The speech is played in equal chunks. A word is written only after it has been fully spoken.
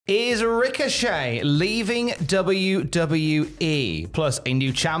Is Ricochet leaving WWE? Plus, a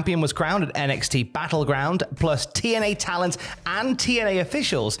new champion was crowned at NXT Battleground. Plus, TNA talent and TNA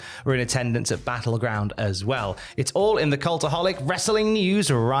officials were in attendance at Battleground as well. It's all in the Cultaholic wrestling news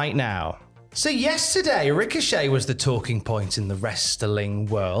right now. So yesterday, Ricochet was the talking point in the wrestling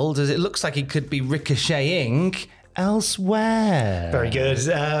world, as it looks like he could be ricocheting elsewhere. Very good.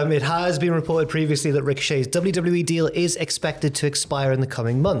 It has been reported previously that Ricochet's WWE deal is expected to expire in the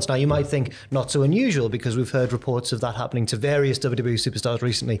coming months. Now, you might think not so unusual because we've heard reports of that happening to various WWE superstars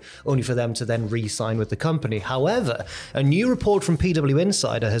recently, only for them to then re-sign with the company. However, a new report from PW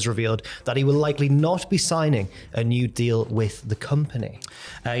Insider has revealed that he will likely not be signing a new deal with the company.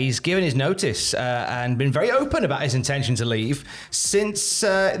 He's given his notice and been very open about his intention to leave since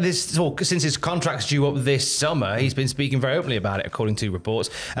his contract's due up this summer. He's been speaking very openly about it, according to reports.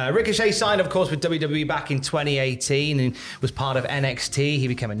 Ricochet signed, of course, with WWE back in 2018 and was part of NXT. He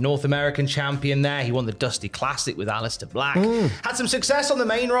became a North American champion there. He won the Dusty Classic with Aleister Black. Had some success on the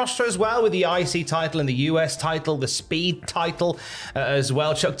main roster as well, with the IC title and the US title, the Speed title as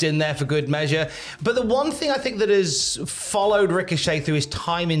well, chucked in there for good measure. But the one thing I think that has followed Ricochet through his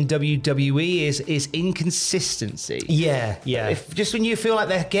time in WWE is inconsistency. Yeah. Just when you feel like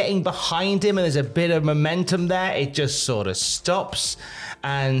they're getting behind him and there's a bit of momentum there, it just sort of stops.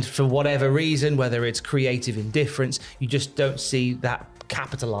 And for whatever reason, whether it's creative indifference, you just don't see that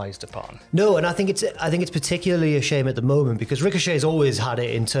capitalized upon. No, and I think it's particularly a shame at the moment because Ricochet's always had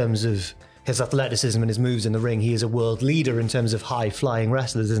it in terms of his athleticism and his moves in the ring. He is a world leader in terms of high-flying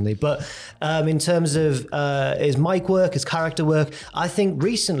wrestlers, isn't he? But in terms of his mic work, his character work, I think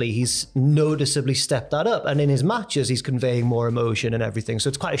recently he's noticeably stepped that up. And in his matches, he's conveying more emotion and everything. So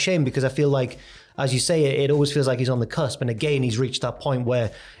it's quite a shame because I feel like, as you say, it always feels like he's on the cusp. And again, he's reached that point where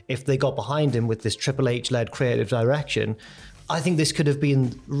if they got behind him with this Triple H-led creative direction, I think this could have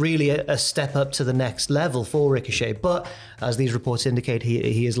been really a step up to the next level for Ricochet. But as these reports indicate,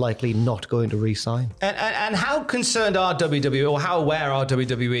 he is likely not going to re-sign. And how concerned are WWE, or how aware are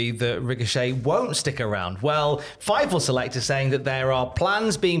WWE that Ricochet won't stick around? Well, Fightful Select is saying that there are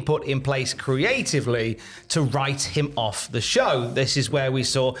plans being put in place creatively to write him off the show. This is where we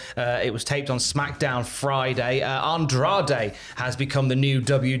saw, it was taped on SmackDown Friday, Andrade has become the new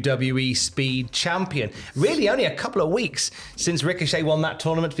WWE Speed Champion. Really only a couple of weeks since Ricochet won that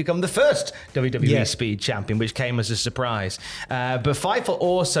tournament to become the first WWE Speed Champion, which came as a surprise. But Fightful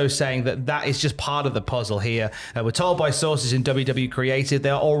also saying that is just part of the puzzle here. We're told by sources in WWE Creative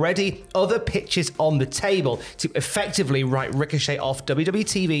there are already other pitches on the table to effectively write Ricochet off WWE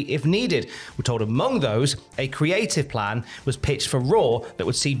TV if needed. We're told among those, a creative plan was pitched for Raw that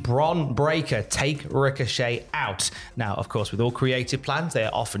would see Bron Breakker take Ricochet out. Now, of course, with all creative plans, they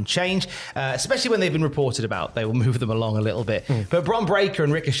often change, especially when they've been reported about. They will move them along a little bit. But Bron Breakker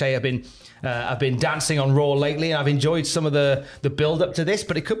and Ricochet have been dancing on Raw lately, and I've enjoyed some of the build up to this,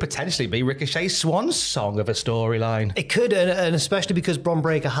 but it could potentially be Ricochet's swan song of a storyline. It could, and especially because Bron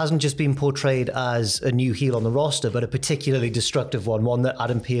Breakker hasn't just been portrayed as a new heel on the roster, but a particularly destructive one that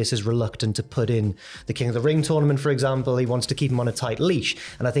Adam Pearce is reluctant to put in the King of the Ring tournament, for example. He wants to keep him on a tight leash,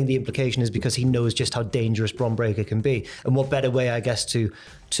 and I think the implication is because he knows just how dangerous Bron Breakker can be. And what better way, I guess, to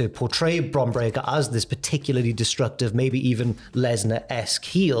portray Bron Breakker as this particularly destructive, maybe even Lesnar-esque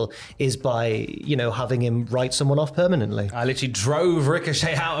heel is by, having him write someone off permanently. I literally drove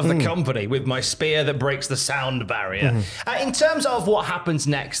Ricochet out of the company with my spear that breaks the sound barrier. In terms of what happens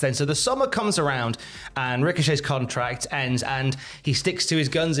next then, so the summer comes around and Ricochet's contract ends and he sticks to his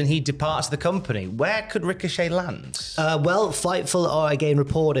guns and he departs the company. Where could Ricochet land? Well, Fightful are again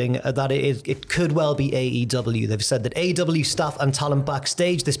reporting that it could well be AEW. They've said that AEW staff and talent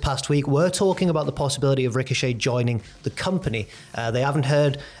backstage this past week were talking about the possibility of Ricochet joining the company. They haven't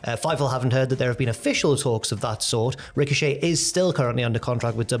heard, Fightful haven't heard that there have been official talks of that sort. Ricochet is still currently under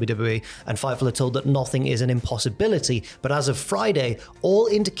contract with WWE, and Fightful are told that nothing is an impossibility. But as of Friday, all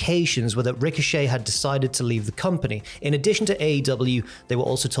indications were that Ricochet had decided to leave the company. In addition to AEW, they were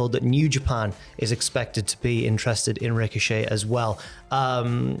also told that New Japan is expected to be interested in Ricochet as well.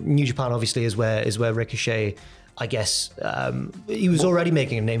 New Japan obviously is where Ricochet, I guess, he was already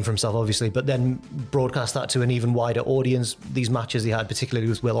making a name for himself, obviously, but then broadcast that to an even wider audience. These matches he had, particularly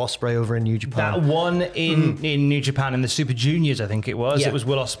with Will Ospreay over in New Japan. That one in New Japan in the Super Juniors, I think it was. Yeah. It was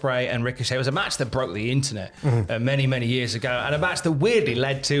Will Ospreay and Ricochet. It was a match that broke the internet many, many years ago, and a match that weirdly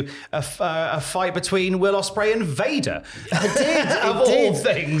led to a fight between Will Ospreay and Vader. It did. All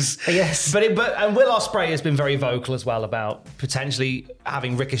things. Yes. But Will Ospreay has been very vocal as well about potentially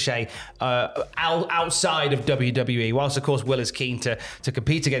having Ricochet outside of WWE. Whilst of course Will is keen to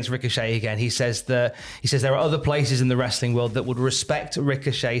compete against Ricochet again, he says there are other places in the wrestling world that would respect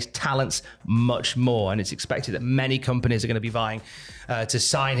Ricochet's talents much more, and it's expected that many companies are going to be vying to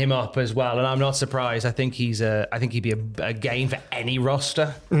sign him up as well. And I'm not surprised. I think he'd be a gain for any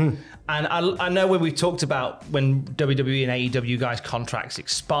roster. And I know when we've talked about when WWE and AEW guys' contracts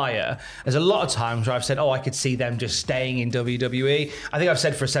expire, there's a lot of times where I've said, I could see them just staying in WWE. I think I've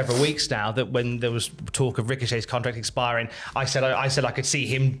said for several weeks now that when there was talk of Ricochet's contract expiring, I said I could see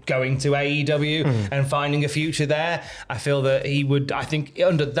him going to AEW and finding a future there. I feel that he would, I think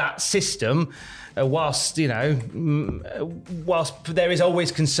under that system, whilst there is always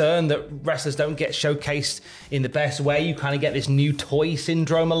concern that wrestlers don't get showcased in the best way, you kind of get this new toy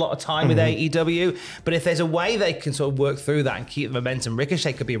syndrome a lot of time with AEW. But if there's a way they can sort of work through that and keep the momentum,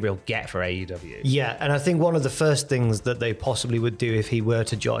 Ricochet could be a real get for AEW. Yeah, and I think one of the first things that they possibly would do if he were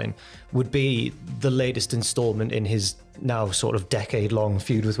to join would be the latest installment in his now sort of decade-long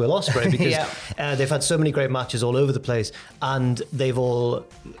feud with Will Ospreay, because they've had so many great matches all over the place, and a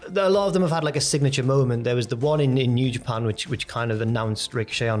lot of them have had like a signature moment. There was the one in New Japan which kind of announced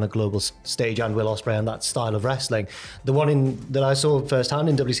Ricochet on a global stage and Will Ospreay and that style of wrestling. The one that I saw firsthand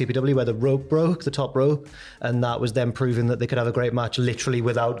in WCPW where the rope broke, the top rope, and that was them proving that they could have a great match literally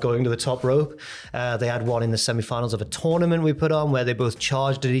without going to the top rope. They had one in the semi-finals of a tournament we put on where they both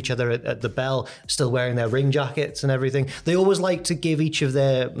charged at each other at the bell, still wearing their ring jackets and everything. They always like to give each of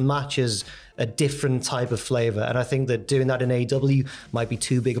their matches a different type of flavour, and I think that doing that in AEW might be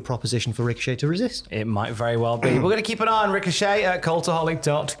too big a proposition for Ricochet to resist. It might very well be. We're going to keep an eye on Ricochet at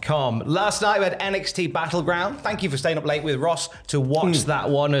cultaholic.com. Last night we had NXT Battleground. Thank you for staying up late with Ross to watch that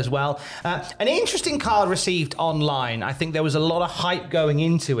one as well. An interesting card received online. I think there was a lot of hype going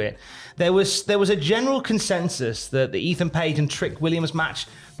into it. There was a general consensus that the Ethan Page and Trick Williams match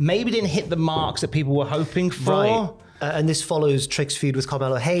maybe didn't hit the marks that people were hoping for. Right. And this follows Trick's feud with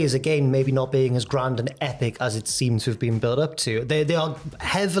Carmelo Hayes, again, maybe not being as grand and epic as it seems to have been built up to. They are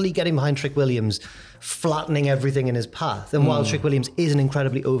heavily getting behind Trick Williams, flattening everything in his path. And while Trick Williams is an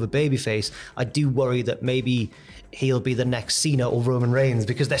incredibly over babyface, I do worry that maybe he'll be the next Cena or Roman Reigns,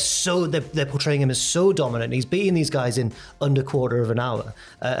 because they're portraying him as so dominant. He's beating these guys in under a quarter of an hour.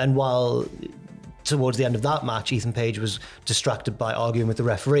 And while towards the end of that match, Ethan Page was distracted by arguing with the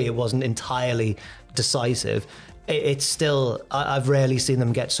referee, it wasn't entirely decisive. It's still, I've rarely seen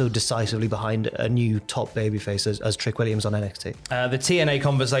them get so decisively behind a new top babyface as Trick Williams on NXT. The TNA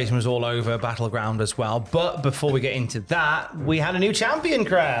conversation was all over Battleground as well. But before we get into that, we had a new champion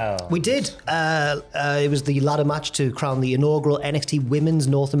crown. We did. It was the ladder match to crown the inaugural NXT Women's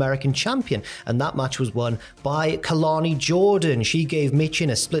North American Champion. And that match was won by Kalani Jordan. She gave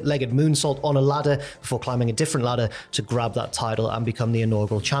Michin a split-legged moonsault on a ladder before climbing a different ladder to grab that title and become the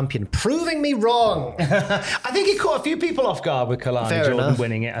inaugural champion. Proving me wrong. I think it caught a few people off guard with Kalani Jordan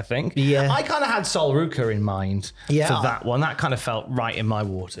winning it, I think. Yeah. I kind of had Sol Ruka in mind for that one. That kind of felt right in my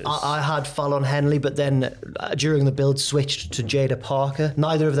waters. I had Fallon Henley, but then during the build switched to Jada Parker.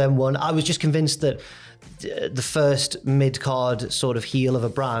 Neither of them won. I was just convinced that the first mid-card sort of heel of a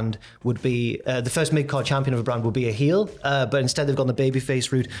brand would be the first mid-card champion of a brand would be a heel, but instead they've gone the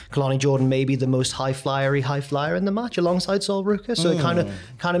babyface route. Kalani Jordan may be the most high flyer in the match alongside Sol Ruka, so it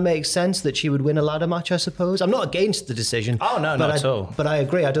kind of makes sense that she would win a ladder match, I suppose. I'm not against the decision. Oh no, not at all. But I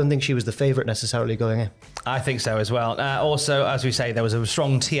agree. I don't think she was the favourite necessarily going in. I think so as well. Also, as we say, there was a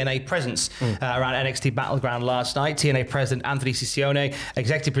strong TNA presence around NXT Battleground last night. TNA President Anthony Ciccione,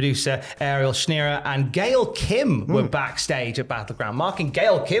 Executive Producer Ariel Schneer, and Gail Kim were backstage at Battleground, marking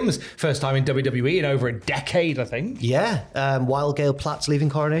Gail Kim's first time in WWE in over a decade, I think. Yeah, while Gail Platt's leaving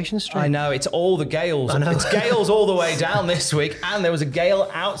Coronation Street. I know, it's all the Gales. It's Gales all the way down this week, and there was a Gale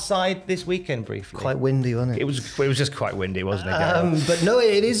outside this weekend briefly. Quite windy, wasn't it? It was just quite windy, wasn't it, Gale? But no,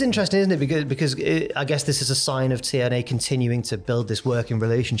 it is interesting, isn't it? Because I guess this is a sign of TNA continuing to build this working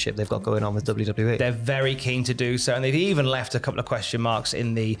relationship they've got going on with WWE. They're very keen to do so, and they've even left a couple of question marks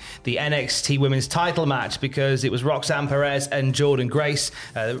in the NXT Women's title match, because it was Roxanne Perez and Jordynne Grace.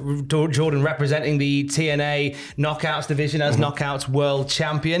 Jordynne representing the TNA Knockouts division as Knockouts World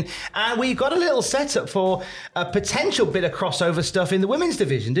Champion. And we got a little setup for a potential bit of crossover stuff in the women's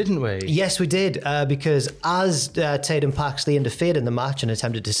division, didn't we? Yes, we did, because as Tatum Paxley interfered in the match and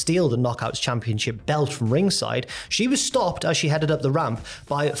attempted to steal the Knockouts Championship belt from ringside, she was stopped as she headed up the ramp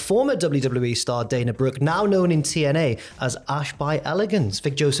by former WWE star Dana Brooke, now known in TNA as Ash by Elegance.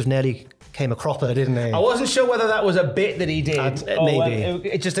 Vic Joseph nearly came a cropper, didn't he? me. I wasn't sure whether that was a bit that he did. Maybe.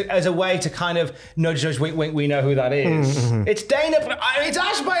 It just as a way to kind of nudge, wink, wink, we know who that is. It's Dana, it's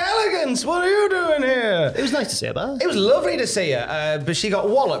Ash by Elegance. What are you doing here? It was nice to see her back. It was lovely to see her, but she got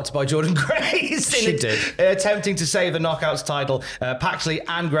walloped by Jordan Grace. She did. Attempting to save the Knockouts title. Paxley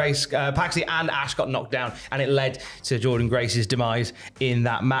and Ash got knocked down, and it led to Jordan Grace's demise in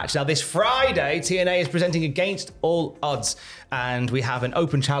that match. Now, this Friday, TNA is presenting Against All Odds, and we have an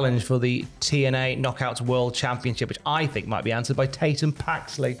open challenge for the TNA Knockouts World Championship, which I think might be answered by Tatum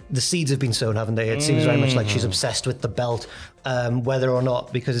Paxley. The seeds have been sown, haven't they? It seems very much like she's obsessed with the belt, whether or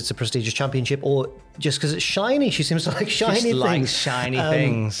not because it's a prestigious championship or just because it's shiny. She seems to like shiny Just things. likes shiny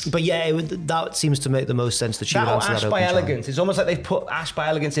things. But yeah, that seems to make the most sense that she would answer Ash that by open Elegance. challenge. It's almost like they've put Ash by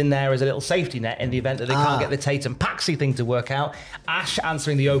Elegance in there as a little safety net in the event that they can't get the Tatum Paxley thing to work out. Ash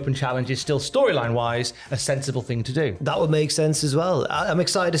answering the open challenge is still storyline-wise a sensible thing to do. That would make sense as well. I'm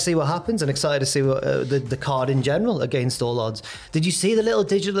excited to see what happens and excited to see what, the card in general Against All Odds. Did you see the little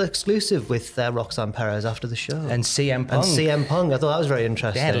digital exclusive with Roxanne Perez after the show? And CM Punk. I thought that was very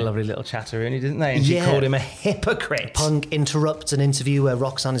interesting. They had a lovely little chatteroonie, didn't they? And she called him a hypocrite. Punk interrupts an intervue where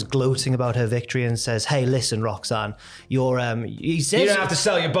Roxanne is gloating about her victory and says, "Hey, listen, Roxanne, you're he says you don't have to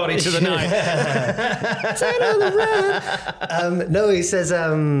sell your body to the night." No, he says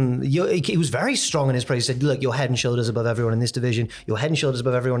he was very strong in his praise. He said, "Look, you're head and shoulders above everyone in this division. You're head and shoulders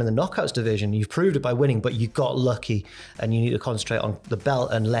above everyone in the Knockouts division. You've proved it by winning, but you got lucky, and you need to concentrate on the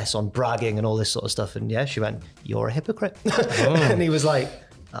belt and less on bragging and all this sort of stuff." And yeah, she went, "You're a hypocrite," and he was like,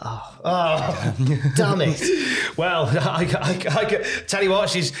 Oh, damn it. Well, I tell you what,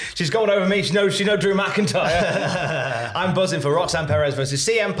 she's going over me. She knows Drew McIntyre. I'm buzzing for Roxanne Perez versus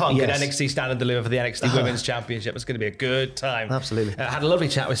CM Punk at NXT Stand and Deliver for the NXT Women's Championship. It's going to be a good time. Absolutely. I had a lovely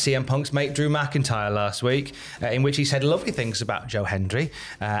chat with CM Punk's mate Drew McIntyre last week, in which he said lovely things about Joe Hendry.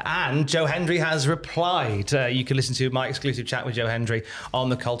 And Joe Hendry has replied. You can listen to my exclusive chat with Joe Hendry on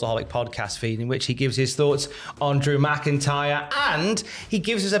the Cultaholic podcast feed, in which he gives his thoughts on Drew McIntyre, and he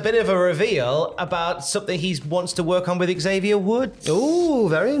gives us a bit of a reveal about something he wants to work on with Xavier Woods. Oh,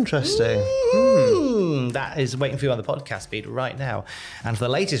 very interesting. That is waiting for you on the podcast feed right now. And for the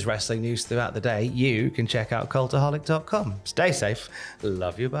latest wrestling news throughout the day, you can check out cultaholic.com. Stay safe.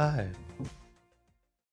 Love you. Bye.